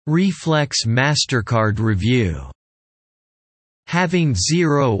Reflex MasterCard Review. Having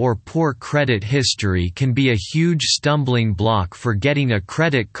zero or poor credit history can be a huge stumbling block for getting a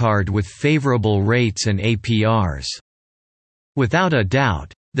credit card with favorable rates and APRs. Without a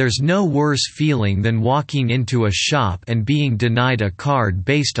doubt, there's no worse feeling than walking into a shop and being denied a card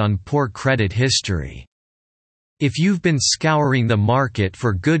based on poor credit history. If you've been scouring the market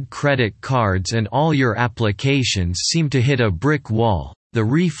for good credit cards and all your applications seem to hit a brick wall, the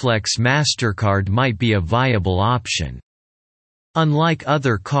Reflex MasterCard might be a viable option. Unlike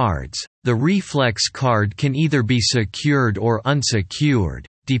other cards, the Reflex card can either be secured or unsecured,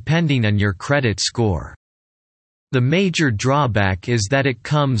 depending on your credit score. The major drawback is that it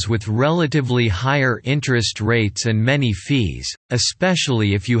comes with relatively higher interest rates and many fees,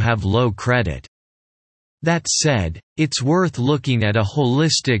 especially if you have low credit. That said, it's worth looking at a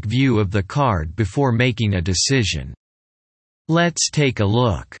holistic view of the card before making a decision. Let's take a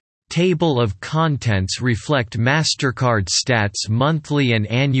look. Table of contents reflect MasterCard stats: monthly and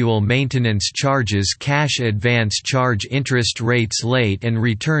annual maintenance charges, cash advance charge, interest rates, late and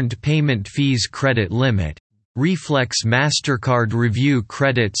returned payment fees, credit limit. Reflex MasterCard Review: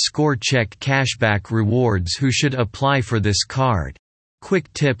 credit score check, cashback rewards. Who should apply for this card?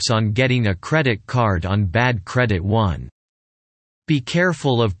 Quick tips on getting a credit card on bad credit. 1. Be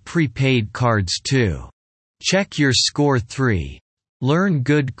careful of prepaid cards. 2. Check your score. 3. Learn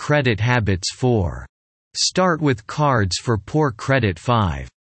good credit habits. 4. Start with cards for poor credit. 5.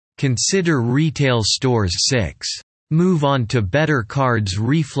 Consider retail stores. 6. Move on to better cards.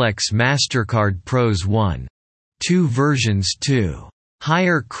 Reflex MasterCard Pros: 1. 2 versions. 2.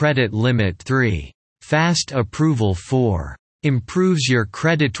 Higher credit limit. 3. Fast approval. 4. Improves your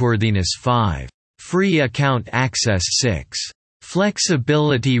creditworthiness. 5. Free account access. 6.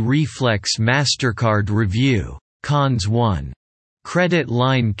 Flexibility. Reflex MasterCard Review. Cons: 1. Credit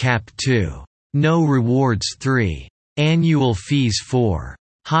line cap. 2. No rewards. 3. Annual fees. 4.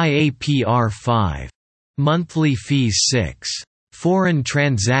 High APR. 5. Monthly fees. 6. Foreign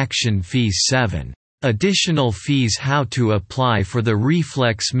transaction fees. 7. Additional fees. How to apply for the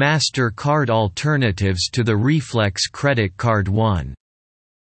Reflex MasterCard. Alternatives to the Reflex credit card. 1.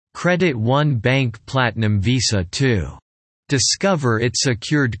 Credit One Bank Platinum Visa. 2. Discover It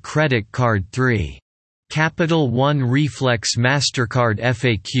Secured Credit Card. 3. Capital One Reflex MasterCard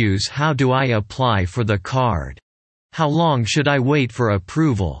FAQs. How do I apply for the card? How long should I wait for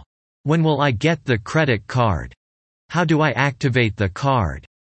approval? When will I get the credit card? How do I activate the card?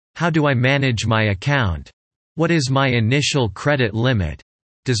 How do I manage my account? What is my initial credit limit?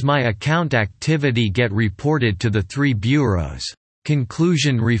 Does my account activity get reported to the 3 bureaus?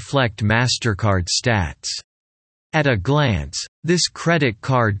 Conclusion: reflect MasterCard stats. At a glance, this credit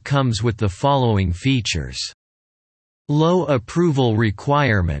card comes with the following features. Low approval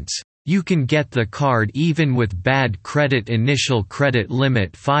requirements. You can get the card even with bad credit. Initial credit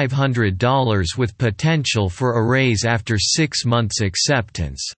limit $500 with potential for a raise after 6 months.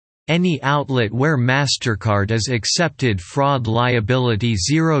 Acceptance. Any outlet where MasterCard is accepted. Fraud liability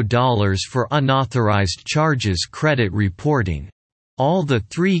 $0 for unauthorized charges. Credit reporting. All the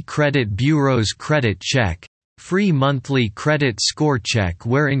 3 credit bureaus. Credit check. Free monthly credit score check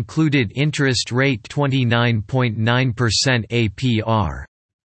where included interest rate 29.9% APR.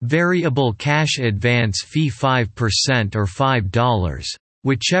 Variable cash advance fee 5% or $5,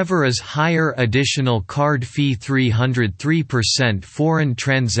 whichever is higher. Additional card fee 303%. Foreign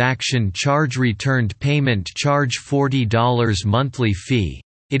transaction charge. Returned payment charge $40 monthly fee.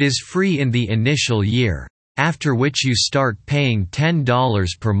 It is free in the initial year, after which you start paying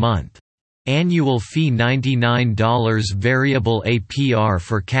 $10 per month. Annual fee $99. Variable APR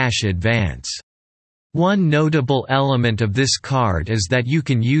for cash advance. One notable element of this card is that you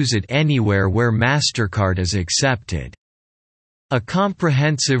can use it anywhere where MasterCard is accepted. A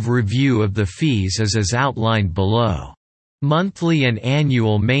comprehensive review of the fees is as outlined below. Monthly and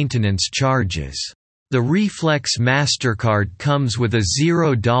annual maintenance charges. The Reflex MasterCard comes with a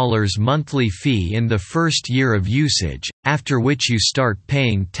 $0 monthly fee in the first year of usage, after which you start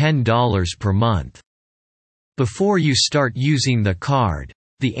paying $10 per month. Before you start using the card,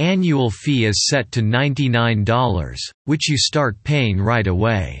 the annual fee is set to $99, which you start paying right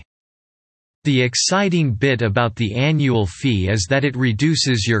away. The exciting bit about the annual fee is that it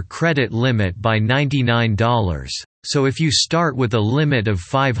reduces your credit limit by $99, so if you start with a limit of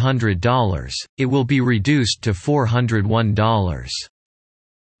 $500, it will be reduced to $401.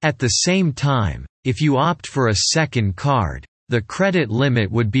 At the same time, if you opt for a second card, the credit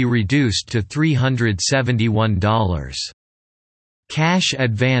limit would be reduced to $371. Cash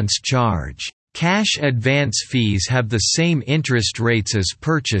advance charge. Cash advance fees have the same interest rates as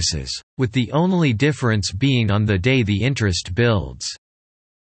purchases, with the only difference being on the day the interest builds.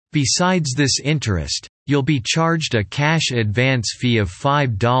 Besides this interest, you'll be charged a cash advance fee of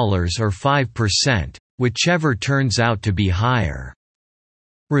 $5 or 5%, whichever turns out to be higher.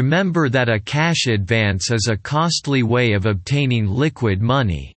 Remember that a cash advance is a costly way of obtaining liquid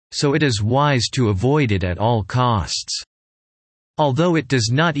money, so it is wise to avoid it at all costs. Although it does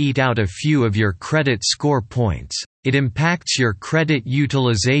not eat out a few of your credit score points, it impacts your credit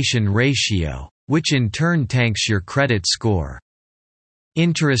utilization ratio, which in turn tanks your credit score.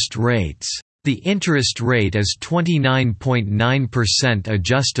 Interest rates. The interest rate is 29.9%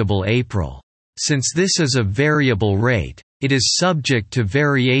 adjustable April. Since this is a variable rate, it is subject to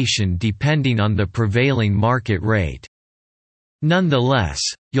variation depending on the prevailing market rate. Nonetheless,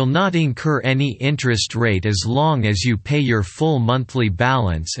 you'll not incur any interest rate as long as you pay your full monthly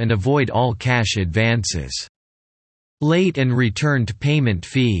balance and avoid all cash advances. Late and returned payment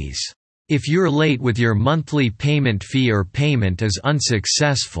fees. If you're late with your monthly payment fee or payment is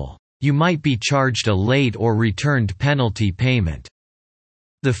unsuccessful, you might be charged a late or returned penalty payment.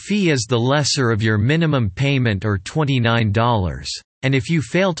 The fee is the lesser of your minimum payment or $29, and if you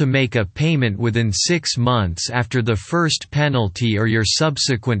fail to make a payment within 6 months after the first penalty or your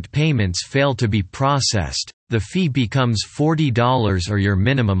subsequent payments fail to be processed, the fee becomes $40 or your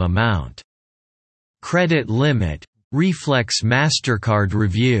minimum amount. Credit limit. Reflex MasterCard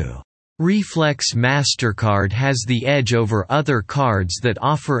review. Reflex MasterCard has the edge over other cards that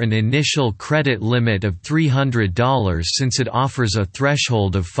offer an initial credit limit of $300 since it offers a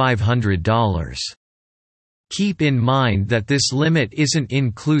threshold of $500. Keep in mind that this limit isn't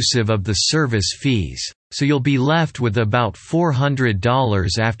inclusive of the service fees, so you'll be left with about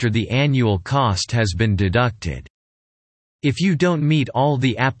 $400 after the annual cost has been deducted. If you don't meet all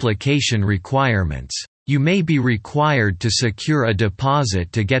the application requirements, you may be required to secure a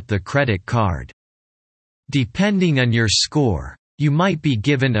deposit to get the credit card. Depending on your score, you might be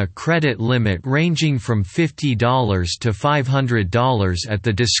given a credit limit ranging from $50 to $500 at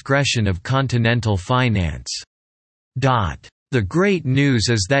the discretion of Continental Finance. The great news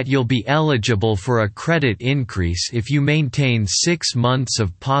is that you'll be eligible for a credit increase if you maintain 6 months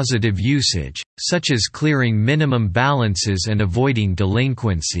of positive usage, such as clearing minimum balances and avoiding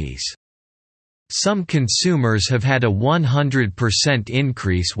delinquencies. Some consumers have had a 100%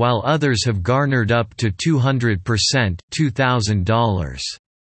 increase while others have garnered up to 200% $2,000.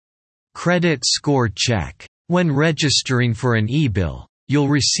 Credit score check. When registering for an e-bill, you'll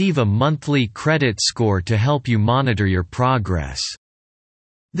receive a monthly credit score to help you monitor your progress.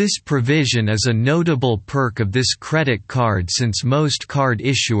 This provision is a notable perk of this credit card since most card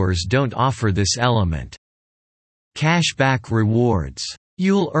issuers don't offer this element. Cashback rewards.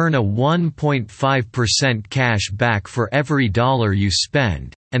 You'll earn a 1.5% cash back for every dollar you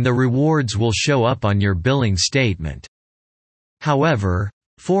spend, and the rewards will show up on your billing statement. However,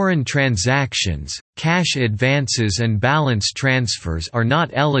 foreign transactions, cash advances and balance transfers are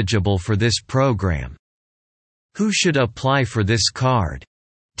not eligible for this program. Who should apply for this card?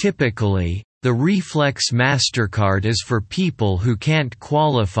 Typically, the Reflex MasterCard is for people who can't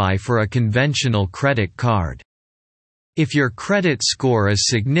qualify for a conventional credit card. If your credit score is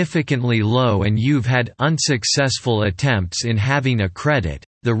significantly low and you've had unsuccessful attempts in having a credit,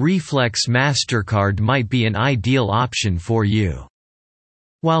 the Reflex MasterCard might be an ideal option for you.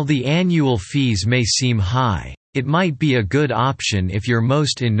 While the annual fees may seem high, it might be a good option if your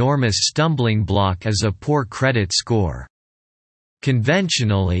most enormous stumbling block is a poor credit score.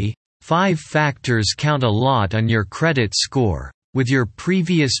 Conventionally, 5 factors count a lot on your credit score, with your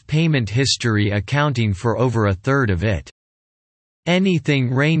previous payment history accounting for over a third of it. Anything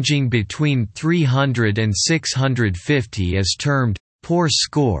ranging between 300 and 650 is termed poor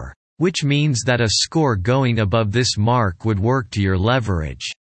score, which means that a score going above this mark would work to your leverage.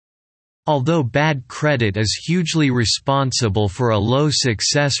 Although bad credit is hugely responsible for a low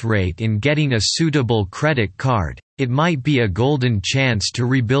success rate in getting a suitable credit card, it might be a golden chance to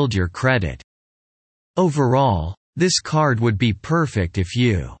rebuild your credit. Overall, this card would be perfect if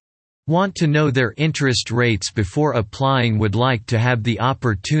you want to know their interest rates before applying, would like to have the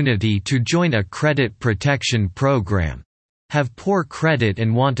opportunity to join a credit protection program, have poor credit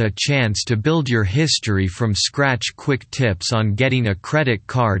and want a chance to build your history from scratch. Quick tips on getting a credit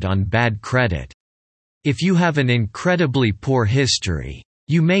card on bad credit. If you have an incredibly poor history,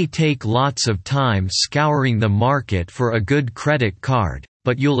 you may take lots of time scouring the market for a good credit card,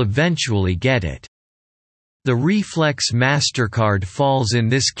 but you'll eventually get it. The Reflex MasterCard falls in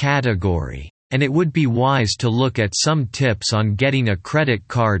this category, and it would be wise to look at some tips on getting a credit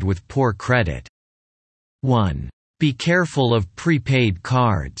card with poor credit. 1. Be careful of prepaid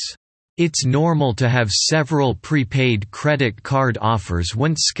cards. It's normal to have several prepaid credit card offers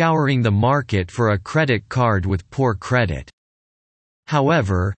when scouring the market for a credit card with poor credit.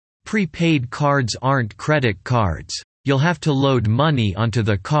 However, prepaid cards aren't credit cards. You'll have to load money onto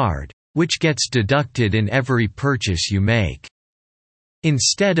the card, which gets deducted in every purchase you make.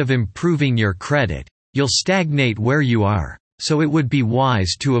 Instead of improving your credit, you'll stagnate where you are, so it would be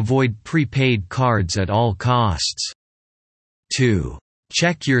wise to avoid prepaid cards at all costs. 2.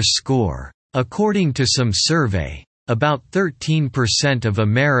 Check your score. According to some survey, about 13% of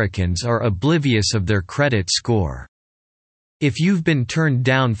Americans are oblivious of their credit score. If you've been turned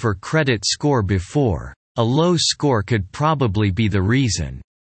down for credit score before, a low score could probably be the reason.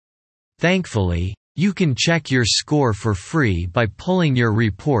 Thankfully, you can check your score for free by pulling your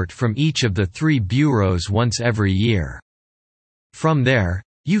report from each of the 3 bureaus once every year. From there,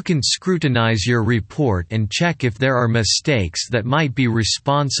 you can scrutinize your report and check if there are mistakes that might be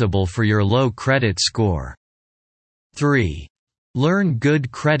responsible for your low credit score. 3. Learn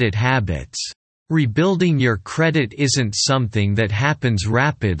good credit habits. Rebuilding your credit isn't something that happens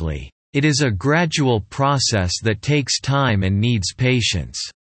rapidly, it is a gradual process that takes time and needs patience.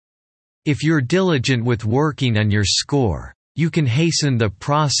 If you're diligent with working on your score, you can hasten the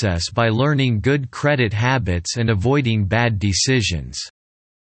process by learning good credit habits and avoiding bad decisions.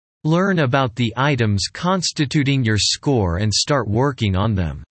 Learn about the items constituting your score and start working on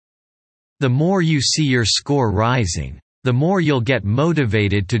them. The more you see your score rising, the more you'll get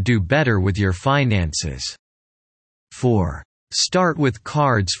motivated to do better with your finances. 4. Start with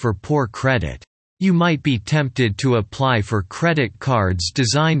cards for poor credit. You might be tempted to apply for credit cards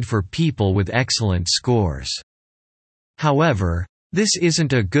designed for people with excellent scores. However, this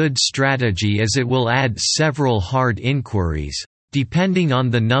isn't a good strategy as it will add several hard inquiries, depending on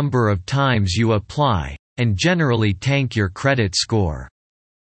the number of times you apply, and generally tank your credit score.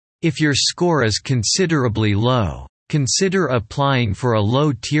 If your score is considerably low, consider applying for a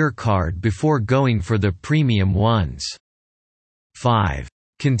low-tier card before going for the premium ones. 5.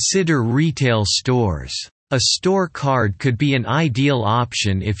 Consider retail stores. A store card could be an ideal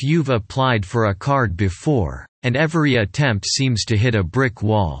option if you've applied for a card before, and every attempt seems to hit a brick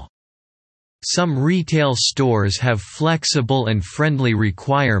wall. Some retail stores have flexible and friendly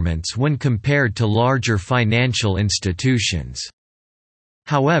requirements when compared to larger financial institutions.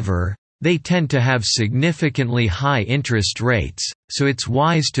 However, they tend to have significantly high interest rates, so it's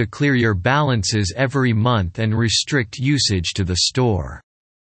wise to clear your balances every month and restrict usage to the store.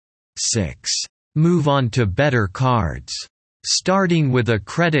 6. Move on to better cards. Starting with a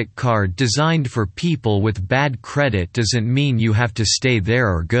credit card designed for people with bad credit doesn't mean you have to stay there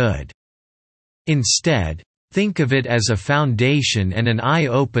or good. Instead, think of it as a foundation and an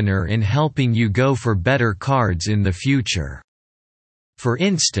eye-opener in helping you go for better cards in the future. For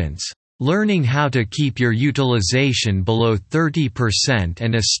instance, learning how to keep your utilization below 30%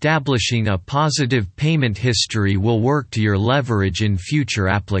 and establishing a positive payment history will work to your leverage in future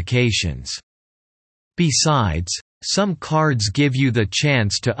applications. Besides, some cards give you the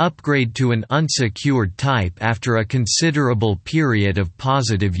chance to upgrade to an unsecured type after a considerable period of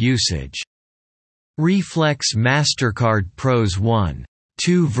positive usage. Reflex MasterCard Pros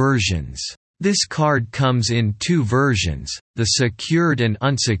 1.2 versions. This card comes in 2 versions, the secured and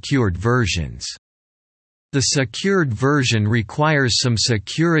unsecured versions. The secured version requires some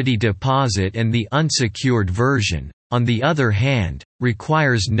security deposit and the unsecured version, on the other hand,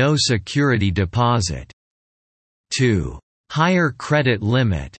 requires no security deposit. 2. Higher credit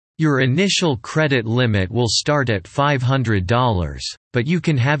limit. Your initial credit limit will start at $500, but you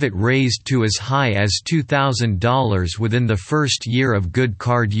can have it raised to as high as $2,000 within the first year of good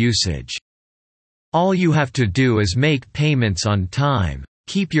card usage. All you have to do is make payments on time,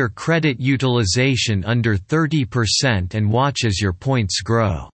 keep your credit utilization under 30% and watch as your points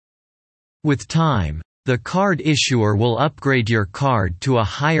grow. With time, the card issuer will upgrade your card to a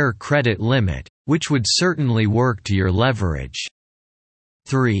higher credit limit, which would certainly work to your leverage.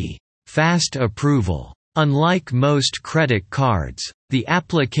 3. Fast approval. Unlike most credit cards, the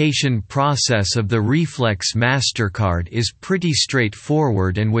application process of the Reflex MasterCard is pretty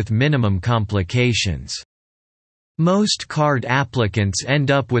straightforward and with minimum complications. Most card applicants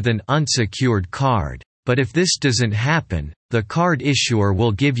end up with an unsecured card, but if this doesn't happen, the card issuer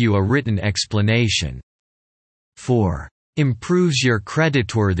will give you a written explanation. 4. Improves your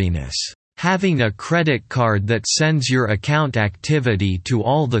creditworthiness. Having a credit card that sends your account activity to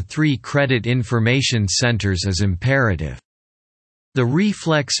all the 3 credit information centers is imperative. The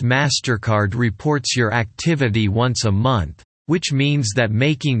Reflex MasterCard reports your activity once a month, which means that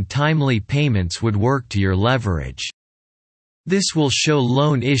making timely payments would work to your leverage. This will show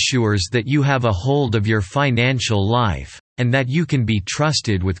loan issuers that you have a hold of your financial life, and that you can be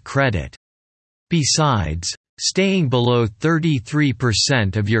trusted with credit. Besides, staying below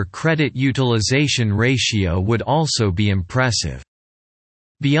 33% of your credit utilization ratio would also be impressive.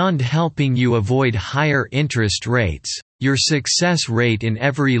 Beyond helping you avoid higher interest rates, your success rate in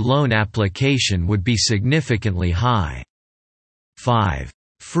every loan application would be significantly high. 5.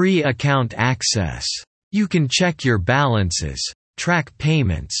 Free account access. You can check your balances, track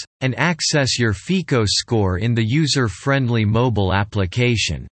payments, and access your FICO score in the user-friendly mobile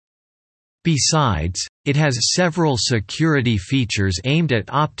application. Besides, it has several security features aimed at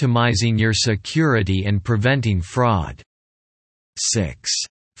optimizing your security and preventing fraud. 6.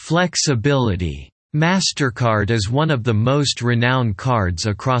 Flexibility. MasterCard is one of the most renowned cards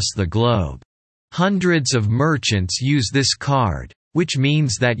across the globe. Hundreds of merchants use this card, which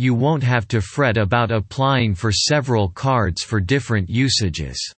means that you won't have to fret about applying for several cards for different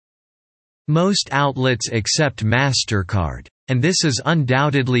usages. Most outlets accept MasterCard, and this is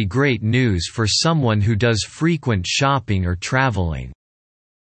undoubtedly great news for someone who does frequent shopping or traveling.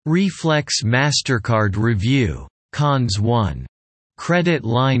 Reflex MasterCard Review. Cons 1. Credit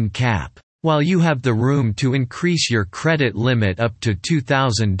line cap. While you have the room to increase your credit limit up to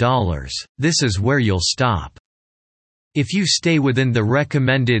 $2,000, this is where you'll stop. If you stay within the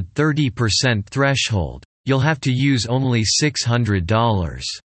recommended 30% threshold, you'll have to use only $600.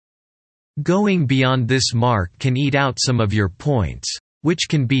 Going beyond this mark can eat out some of your points, which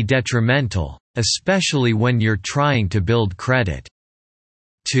can be detrimental, especially when you're trying to build credit.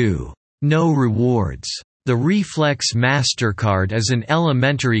 2. No rewards. The Reflex MasterCard is an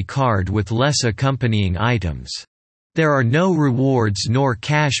elementary card with less accompanying items. There are no rewards nor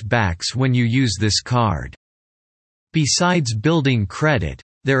cash backs when you use this card. Besides building credit,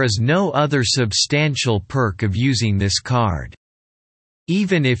 there is no other substantial perk of using this card.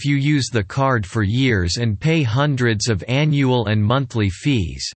 Even if you use the card for years and pay hundreds of annual and monthly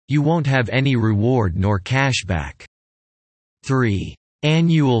fees, you won't have any reward nor cashback. 3.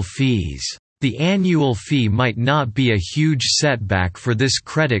 Annual fees. The annual fee might not be a huge setback for this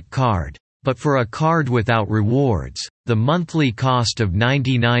credit card, but for a card without rewards, the monthly cost of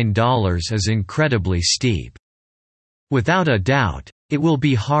 $99 is incredibly steep. Without a doubt, it will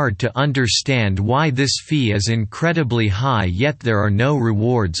be hard to understand why this fee is incredibly high yet there are no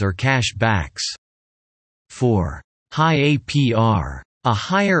rewards or cash backs. 4. High APR. A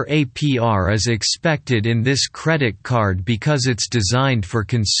higher APR is expected in this credit card because it's designed for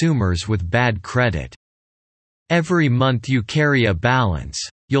consumers with bad credit. Every month you carry a balance,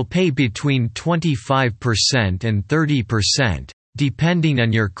 you'll pay between 25% and 30%, depending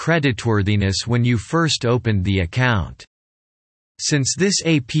on your creditworthiness when you first opened the account. Since this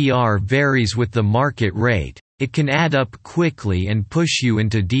APR varies with the market rate, it can add up quickly and push you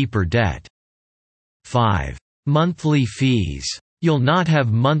into deeper debt. 5. Monthly fees. You'll not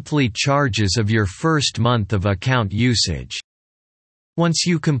have monthly charges of your first month of account usage. Once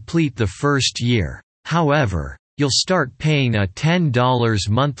you complete the first year, however, you'll start paying a $10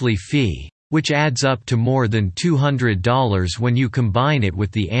 monthly fee, which adds up to more than $200 when you combine it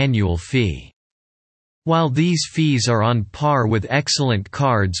with the annual fee. While these fees are on par with excellent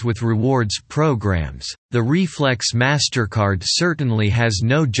cards with rewards programs, the Reflex MasterCard certainly has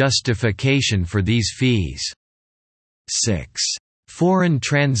no justification for these fees. 6. Foreign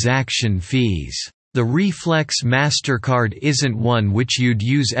transaction fees. The Reflex MasterCard isn't one which you'd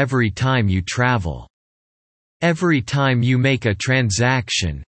use every time you travel. Every time you make a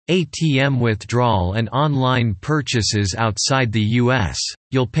transaction, ATM withdrawal and online purchases outside the US,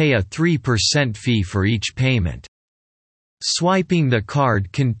 you'll pay a 3% fee for each payment. Swiping the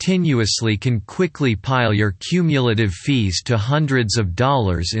card continuously can quickly pile your cumulative fees to hundreds of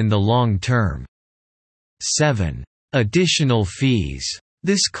dollars in the long term. 7. Additional fees.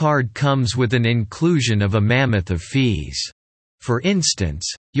 This card comes with an inclusion of a mammoth of fees. For instance,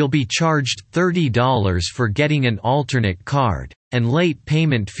 you'll be charged $30 for getting an alternate card, and late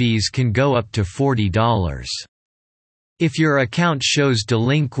payment fees can go up to $40. If your account shows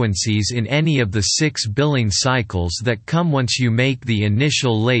delinquencies in any of the 6 billing cycles that come once you make the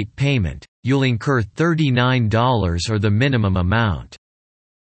initial late payment, you'll incur $39 or the minimum amount.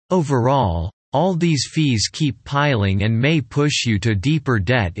 Overall, all these fees keep piling and may push you to deeper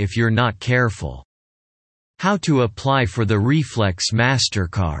debt if you're not careful. How to apply for the Reflex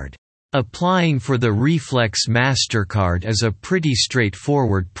MasterCard. Applying for the Reflex MasterCard is a pretty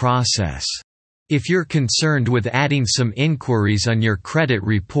straightforward process. If you're concerned with adding some inquiries on your credit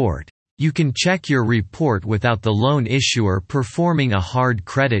report, you can check your report without the loan issuer performing a hard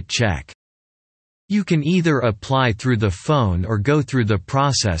credit check. You can either apply through the phone or go through the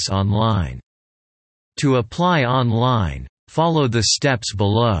process online. To apply online, follow the steps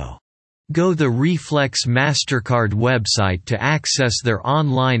below. Go the Reflex MasterCard website to access their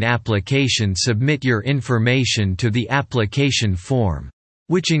online application. Submit your information to the application form,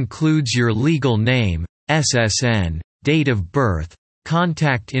 which includes your legal name, SSN, date of birth,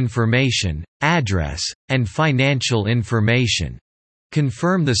 contact information, address, and financial information.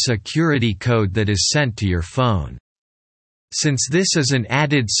 Confirm the security code that is sent to your phone. Since this is an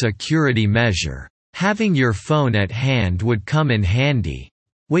added security measure, having your phone at hand would come in handy.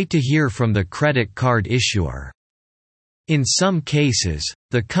 Wait to hear from the credit card issuer. In some cases,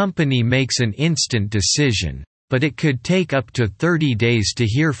 the company makes an instant decision, but it could take up to 30 days to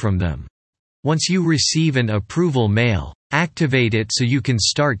hear from them. Once you receive an approval mail, activate it so you can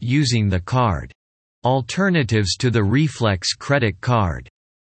start using the card. Alternatives to the Reflex credit card.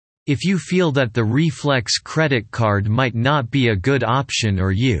 If you feel that the Reflex credit card might not be a good option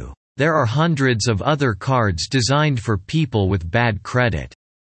or there are hundreds of other cards designed for people with bad credit.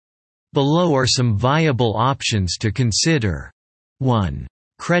 Below are some viable options to consider. 1.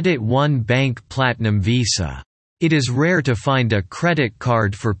 Credit One Bank Platinum Visa. It is rare to find a credit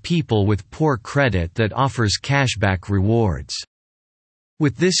card for people with poor credit that offers cashback rewards.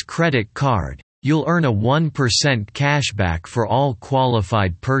 With this credit card, you'll earn a 1% cashback for all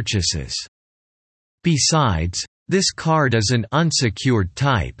qualified purchases. Besides, this card is an unsecured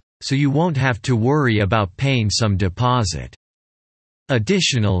type, so you won't have to worry about paying some deposit.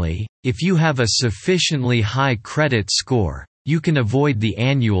 Additionally, if you have a sufficiently high credit score, you can avoid the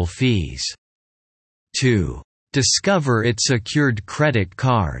annual fees. 2. Discover It Secured Credit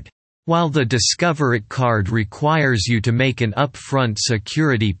Card. While the Discover It card requires you to make an upfront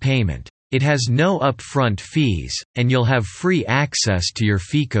security payment, it has no upfront fees, and you'll have free access to your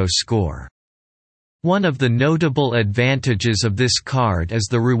FICO score. One of the notable advantages of this card is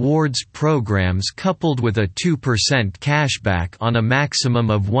the rewards programs coupled with a 2% cashback on a maximum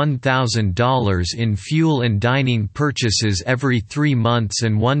of $1,000 in fuel and dining purchases every 3 months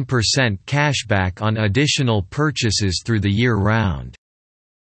and 1% cashback on additional purchases through the year round.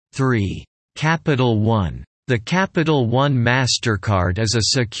 3. Capital One. The Capital One MasterCard is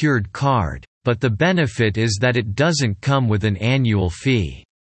a secured card, but the benefit is that it doesn't come with an annual fee.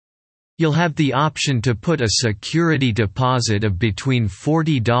 You'll have the option to put a security deposit of between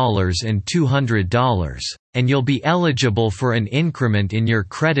 $40 and $200, and you'll be eligible for an increment in your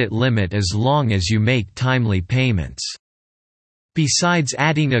credit limit as long as you make timely payments. Besides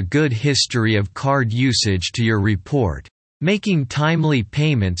adding a good history of card usage to your report, making timely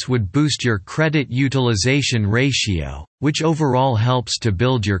payments would boost your credit utilization ratio, which overall helps to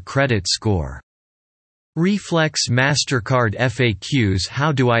build your credit score. Reflex MasterCard FAQs.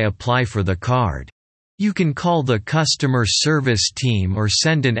 How do I apply for the card? You can call the customer service team or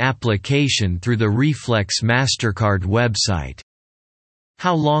send an application through the Reflex MasterCard website.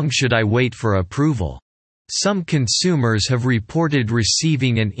 How long should I wait for approval? Some consumers have reported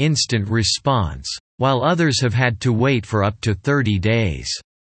receiving an instant response, while others have had to wait for up to 30 days.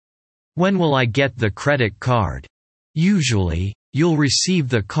 When will I get the credit card? Usually, you'll receive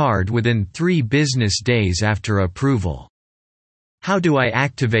the card within 3 business days after approval. How do I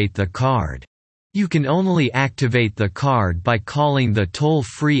activate the card? You can only activate the card by calling the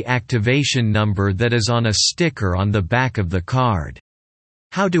toll-free activation number that is on a sticker on the back of the card.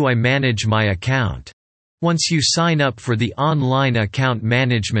 How do I manage my account? Once you sign up for the online account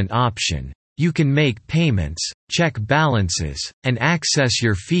management option, you can make payments, check balances, and access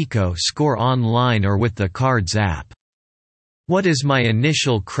your FICO score online or with the card's app. What is my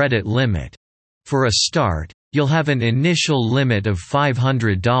initial credit limit? For a start, you'll have an initial limit of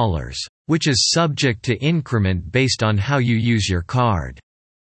 $500, which is subject to increment based on how you use your card.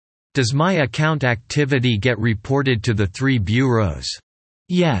 Does my account activity get reported to the 3 bureaus?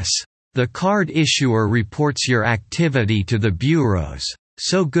 Yes. The card issuer reports your activity to the bureaus,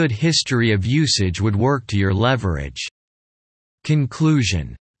 so good history of usage would work to your leverage.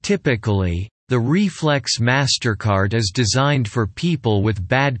 Conclusion. Typically, the Reflex MasterCard is designed for people with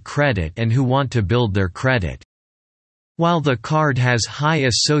bad credit and who want to build their credit. While the card has high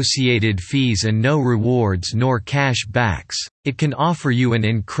associated fees and no rewards nor cash backs, it can offer you an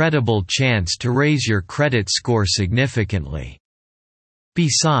incredible chance to raise your credit score significantly.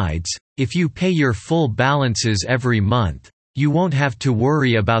 Besides, if you pay your full balances every month, you won't have to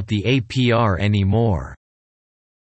worry about the APR anymore.